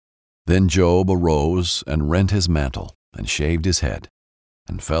Then Job arose and rent his mantle and shaved his head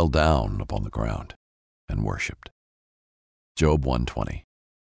and fell down upon the ground and worshipped. Job 1:20.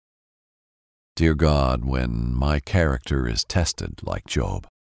 Dear God, when my character is tested like Job,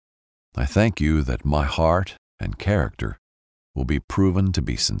 I thank you that my heart and character will be proven to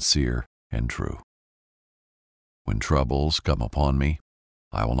be sincere and true. When troubles come upon me,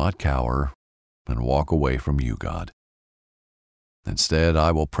 I will not cower and walk away from you, God. Instead,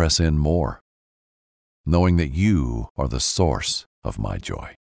 I will press in more, knowing that you are the source of my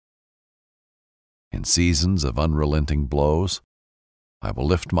joy. In seasons of unrelenting blows, I will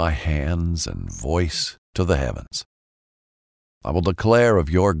lift my hands and voice to the heavens. I will declare of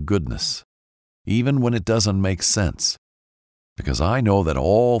your goodness, even when it doesn't make sense, because I know that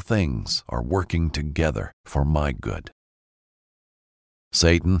all things are working together for my good.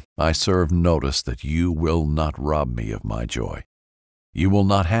 Satan, I serve notice that you will not rob me of my joy. You will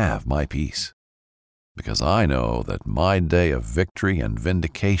not have my peace, because I know that my day of victory and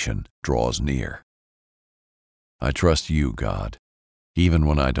vindication draws near. I trust you, God, even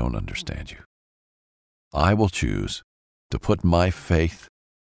when I don't understand you. I will choose to put my faith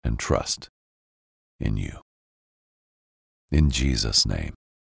and trust in you. In Jesus' name,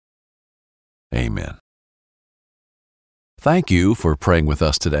 amen. Thank you for praying with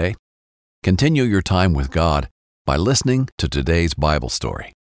us today. Continue your time with God by listening to today's Bible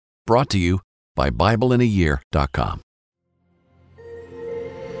story, brought to you by BibleInAYear.com.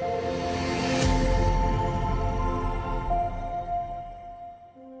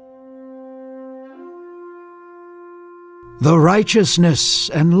 The righteousness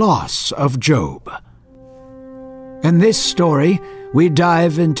and loss of Job. In this story, we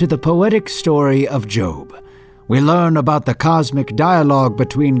dive into the poetic story of Job. We learn about the cosmic dialogue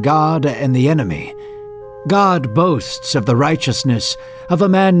between God and the enemy. God boasts of the righteousness of a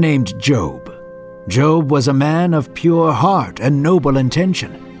man named Job. Job was a man of pure heart and noble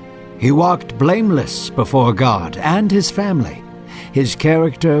intention. He walked blameless before God and his family. His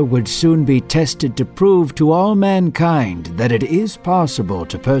character would soon be tested to prove to all mankind that it is possible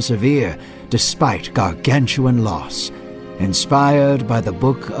to persevere despite gargantuan loss. Inspired by the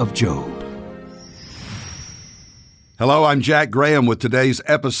book of Job. Hello, I'm Jack Graham with today's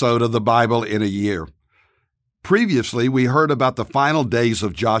episode of the Bible in a Year. Previously, we heard about the final days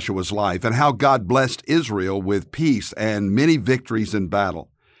of Joshua's life and how God blessed Israel with peace and many victories in battle,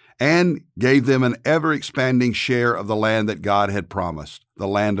 and gave them an ever-expanding share of the land that God had promised, the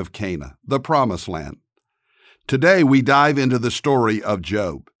land of Canaan, the promised land. Today, we dive into the story of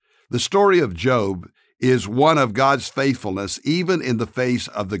Job. The story of Job is one of God's faithfulness, even in the face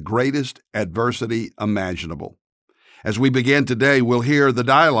of the greatest adversity imaginable. As we begin today, we'll hear the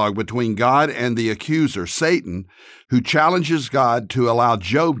dialogue between God and the accuser, Satan, who challenges God to allow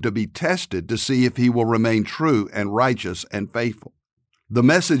Job to be tested to see if he will remain true and righteous and faithful. The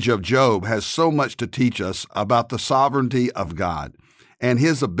message of Job has so much to teach us about the sovereignty of God and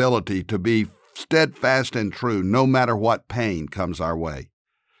his ability to be steadfast and true no matter what pain comes our way.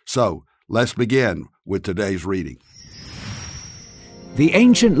 So, let's begin with today's reading. The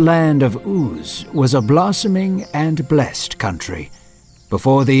ancient land of Uz was a blossoming and blessed country.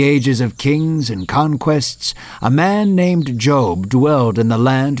 Before the ages of kings and conquests, a man named Job dwelled in the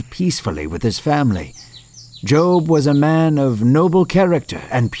land peacefully with his family. Job was a man of noble character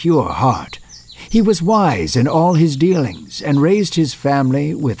and pure heart. He was wise in all his dealings and raised his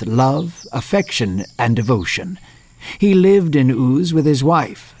family with love, affection, and devotion. He lived in Uz with his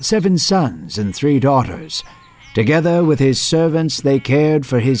wife, 7 sons and 3 daughters. Together with his servants, they cared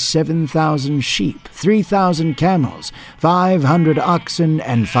for his 7,000 sheep, 3,000 camels, 500 oxen,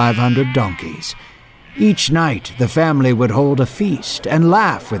 and 500 donkeys. Each night, the family would hold a feast and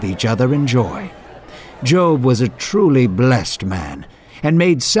laugh with each other in joy. Job was a truly blessed man and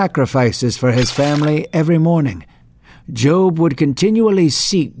made sacrifices for his family every morning. Job would continually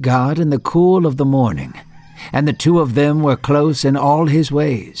seek God in the cool of the morning, and the two of them were close in all his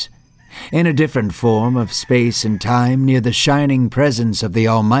ways. In a different form of space and time, near the shining presence of the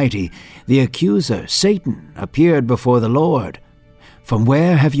Almighty, the accuser, Satan, appeared before the Lord. "From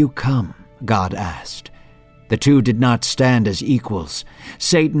where have you come?" God asked. The two did not stand as equals.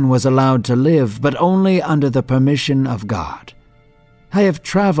 Satan was allowed to live, but only under the permission of God. "I have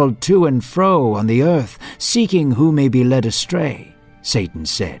traveled to and fro on the earth, seeking who may be led astray," Satan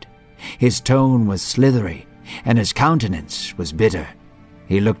said. His tone was slithery, and his countenance was bitter.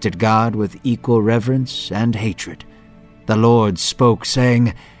 He looked at God with equal reverence and hatred. The Lord spoke,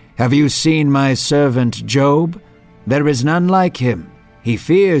 saying, "Have you seen my servant Job? There is none like him. He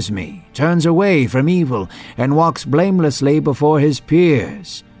fears me, turns away from evil, and walks blamelessly before his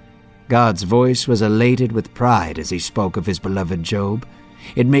peers." God's voice was elated with pride as he spoke of his beloved Job.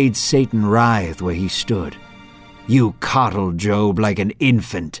 It made Satan writhe where he stood. "You coddled Job like an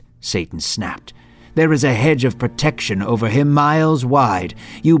infant," Satan snapped. "There is a hedge of protection over him miles wide.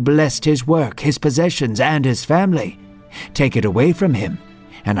 You blessed his work, his possessions, and his family. Take it away from him,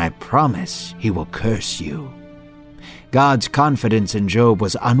 and I promise he will curse you." God's confidence in Job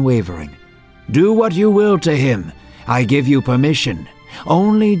was unwavering. "Do what you will to him. I give you permission.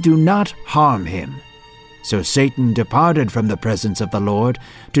 Only do not harm him." So Satan departed from the presence of the Lord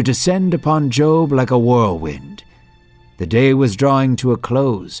to descend upon Job like a whirlwind. The day was drawing to a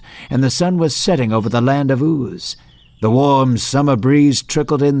close, and the sun was setting over the land of Uz. The warm summer breeze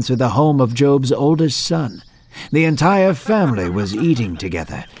trickled in through the home of Job's oldest son. The entire family was eating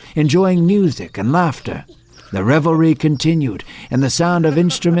together, enjoying music and laughter. The revelry continued, and the sound of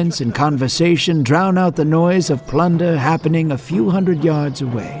instruments and conversation drowned out the noise of plunder happening a few hundred yards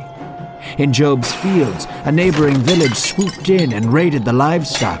away. In Job's fields, a neighboring village swooped in and raided the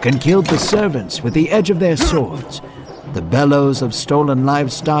livestock and killed the servants with the edge of their swords. The bellows of stolen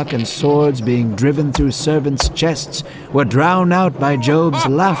livestock and swords being driven through servants' chests were drowned out by Job's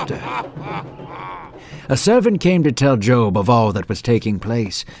laughter. A servant came to tell Job of all that was taking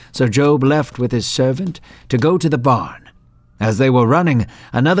place, so Job left with his servant to go to the barn. As they were running,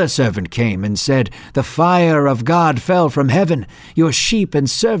 another servant came and said, "The fire of God fell from heaven. Your sheep and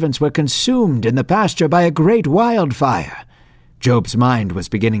servants were consumed in the pasture by a great wildfire." Job's mind was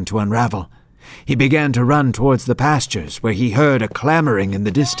beginning to unravel. He began to run towards the pastures, where he heard a clamoring in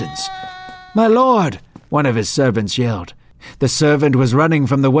the distance. "My lord!" one of his servants yelled. The servant was running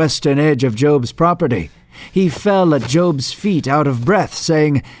from the western edge of Job's property. He fell at Job's feet out of breath,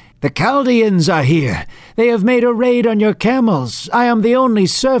 saying, "The Chaldeans are here. They have made a raid on your camels. I am the only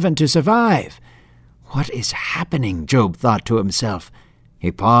servant to survive." "What is happening?" Job thought to himself.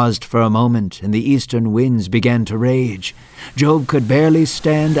 He paused for a moment, and the eastern winds began to rage. Job could barely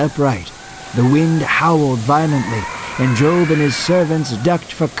stand upright. The wind howled violently, and Job and his servants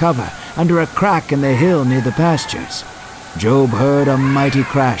ducked for cover under a crack in the hill near the pastures. Job heard a mighty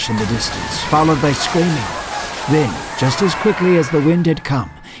crash in the distance, followed by screaming. Then, just as quickly as the wind had come,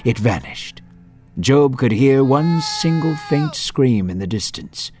 it vanished. Job could hear one single faint scream in the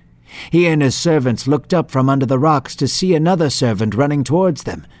distance. He and his servants looked up from under the rocks to see another servant running towards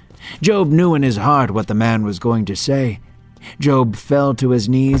them. Job knew in his heart what the man was going to say. Job fell to his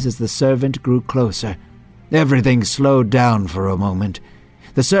knees as the servant grew closer. Everything slowed down for a moment.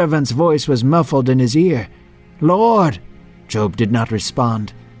 The servant's voice was muffled in his ear. "Lord!" Job did not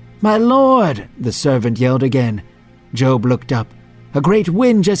respond. "My lord!" the servant yelled again. Job looked up. "A great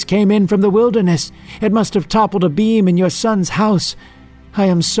wind just came in from the wilderness. It must have toppled a beam in your son's house. I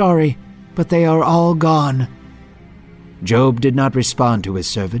am sorry, but they are all gone." Job did not respond to his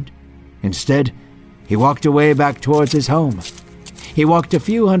servant. Instead, he walked away back towards his home. He walked a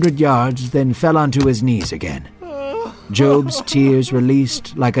few hundred yards, then fell onto his knees again. Job's tears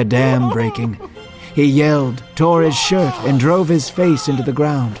released like a dam breaking. He yelled, tore his shirt, and drove his face into the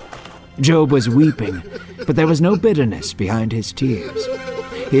ground. Job was weeping, but there was no bitterness behind his tears.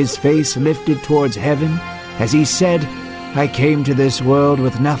 His face lifted towards heaven as he said, "I came to this world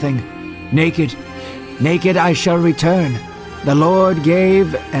with nothing. Naked, naked I shall return. The Lord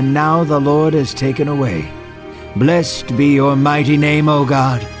gave, and now the Lord has taken away. Blessed be your mighty name, O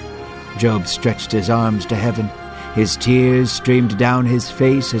God." Job stretched his arms to heaven. His tears streamed down his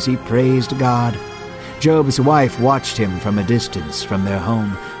face as he praised God. Job's wife watched him from a distance from their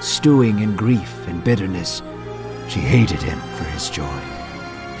home, stewing in grief and bitterness. She hated him for his joy.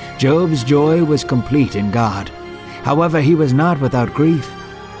 Job's joy was complete in God. However, he was not without grief.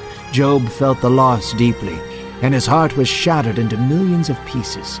 Job felt the loss deeply, and his heart was shattered into millions of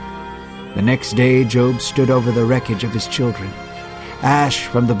pieces. The next day, Job stood over the wreckage of his children. Ash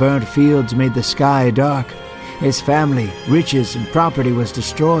from the burnt fields made the sky dark. His family, riches, and property was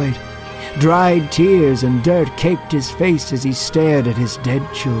destroyed. Dried tears and dirt caked his face as he stared at his dead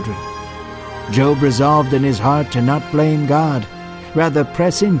children. Job resolved in his heart to not blame God, rather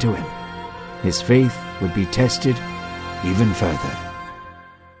press into him. His faith would be tested even further.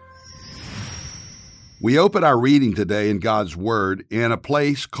 We open our reading today in God's Word in a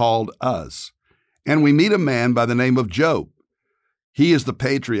place called Uz, and we meet a man by the name of Job. He is the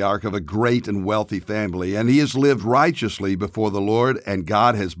patriarch of a great and wealthy family, and he has lived righteously before the Lord, and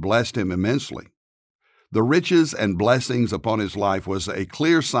God has blessed him immensely. The riches and blessings upon his life was a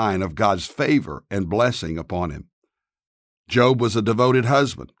clear sign of God's favor and blessing upon him. Job was a devoted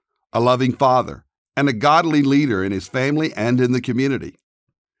husband, a loving father, and a godly leader in his family and in the community.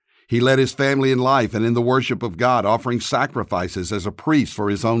 He led his family in life and in the worship of God, offering sacrifices as a priest for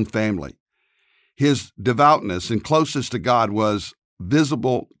his own family. His devoutness and closeness to God was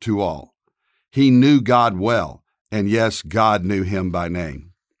visible to all. He knew God well, and yes, God knew him by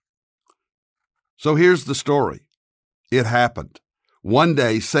name. So here's the story. It happened. One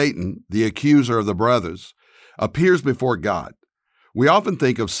day, Satan, the accuser of the brothers, appears before God. We often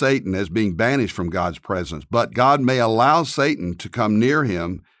think of Satan as being banished from God's presence, but God may allow Satan to come near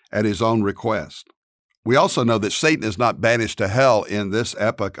him at his own request. We also know that Satan is not banished to hell in this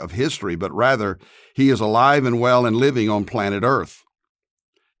epoch of history, but rather he is alive and well and living on planet Earth.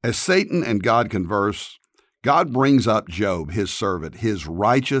 As Satan and God converse, God brings up Job, his servant, his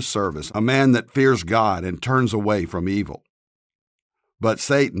righteous servant, a man that fears God and turns away from evil. But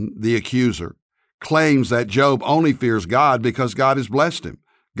Satan, the accuser, claims that Job only fears God because God has blessed him.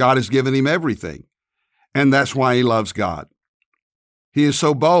 God has given him everything, and that's why he loves God. He is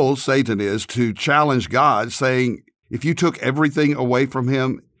so bold, Satan is, to challenge God, saying if you took everything away from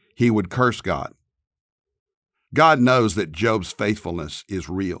him, he would curse God. God knows that Job's faithfulness is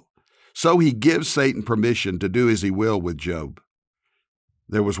real, so he gives Satan permission to do as he will with Job.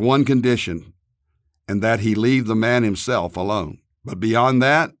 There was one condition, and that he leave the man himself alone. But beyond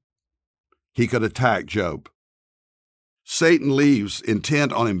that, he could attack Job. Satan leaves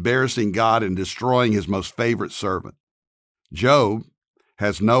intent on embarrassing God and destroying his most favorite servant. Job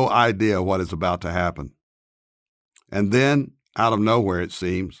has no idea what is about to happen. And then, out of nowhere it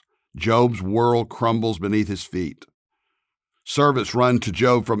seems, Job's world crumbles beneath his feet. Servants run to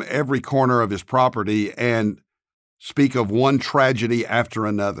Job from every corner of his property and speak of one tragedy after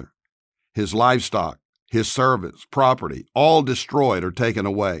another. His livestock, his servants, property, all destroyed or taken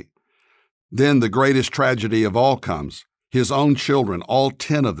away. Then the greatest tragedy of all comes. His own children, all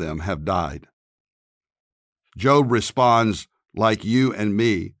 10 of them, have died. Job responds like you and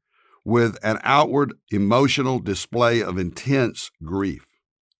me, with an outward emotional display of intense grief.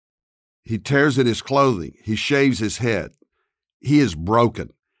 He tears at his clothing. He shaves his head. He is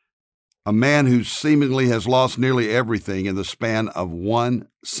broken. A man who seemingly has lost nearly everything in the span of one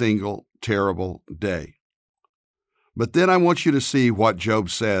single terrible day. But then I want you to see what Job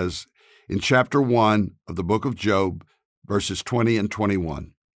says in chapter 1 of the book of Job, verses 20 and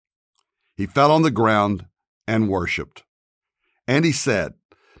 21. He fell on the ground and worshiped. And he said,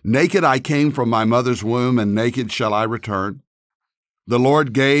 naked I came from my mother's womb, and naked shall I return. The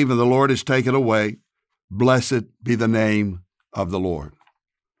Lord gave, and the Lord has taken away. Blessed be the name of the Lord.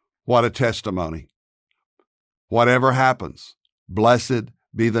 What a testimony. Whatever happens, blessed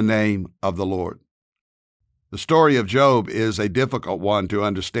be the name of the Lord. The story of Job is a difficult one to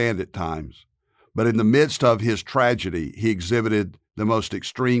understand at times, but in the midst of his tragedy, he exhibited the most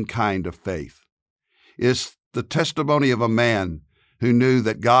extreme kind of faith. It's the testimony of a man who knew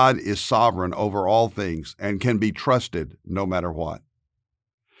that God is sovereign over all things and can be trusted no matter what.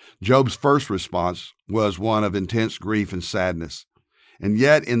 Job's first response was one of intense grief and sadness, and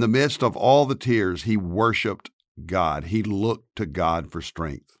yet in the midst of all the tears, he worshiped God. He looked to God for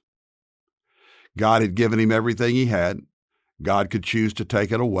strength. God had given him everything he had. God could choose to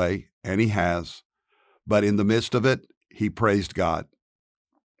take it away, and he has. But in the midst of it, he praised God.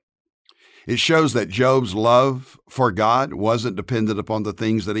 It shows that Job's love for God wasn't dependent upon the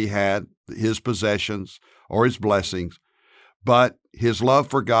things that he had, his possessions, or his blessings, but his love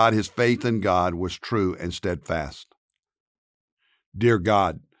for God, his faith in God was true and steadfast. Dear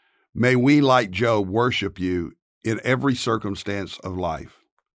God, may we, like Job, worship you in every circumstance of life.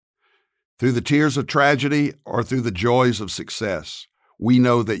 Through the tears of tragedy or through the joys of success, we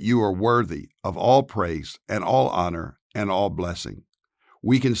know that you are worthy of all praise and all honor and all blessing.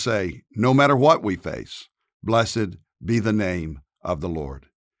 We can say, no matter what we face, blessed be the name of the Lord.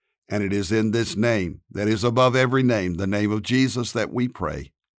 And it is in this name that is above every name, the name of Jesus, that we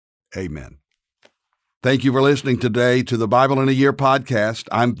pray. Amen. Thank you for listening today to the Bible in a Year podcast.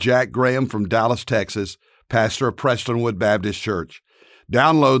 I'm Jack Graham from Dallas, Texas, pastor of Prestonwood Baptist Church.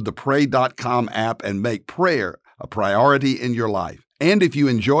 Download the Pray.com app and make prayer a priority in your life. And if you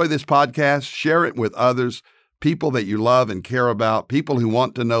enjoy this podcast, share it with others, people that you love and care about, people who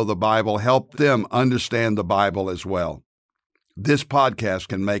want to know the Bible. Help them understand the Bible as well. This podcast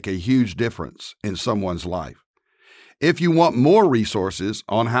can make a huge difference in someone's life. If you want more resources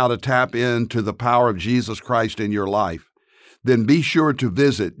on how to tap into the power of Jesus Christ in your life, then be sure to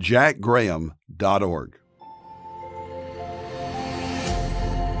visit jackgraham.org.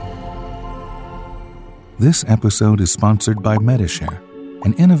 This episode is sponsored by Medi-Share,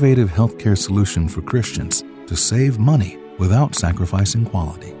 an innovative healthcare solution for Christians to save money without sacrificing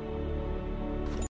quality.